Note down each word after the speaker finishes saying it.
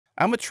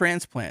I'm a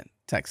transplant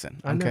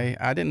Texan. Okay,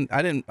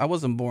 I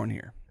wasn't born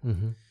here.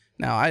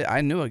 Now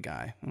I knew a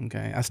guy.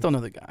 Okay, I still know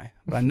the guy,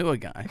 but I knew a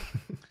guy.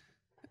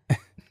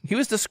 He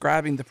was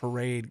describing the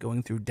parade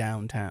going through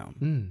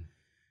downtown,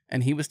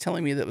 and he was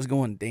telling me that it was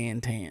going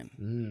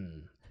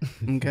Dan-tan.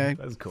 Okay,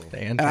 That's cool.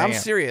 And I'm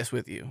serious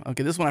with you.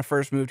 Okay, this is when I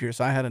first moved here,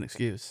 so I had an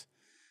excuse,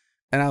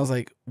 and I was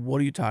like,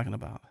 "What are you talking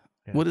about?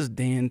 What is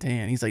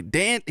Dan-tan?" He's like,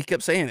 "Dan." He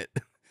kept saying it.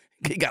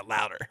 He got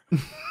louder.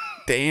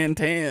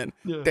 Dan-tan,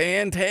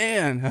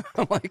 Dan-tan.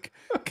 I'm like,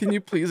 "Can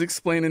you please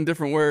explain in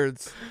different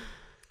words?"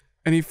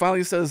 And he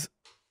finally says,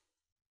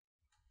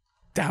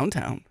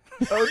 "Downtown."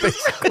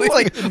 Basically.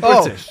 Like,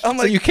 British. I'm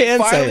like, so you can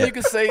say finally it. you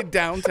can say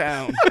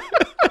downtown.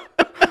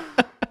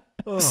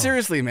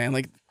 Seriously, man,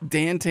 like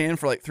Dan-tan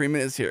for like 3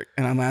 minutes here,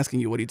 and I'm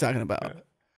asking you, what are you talking about?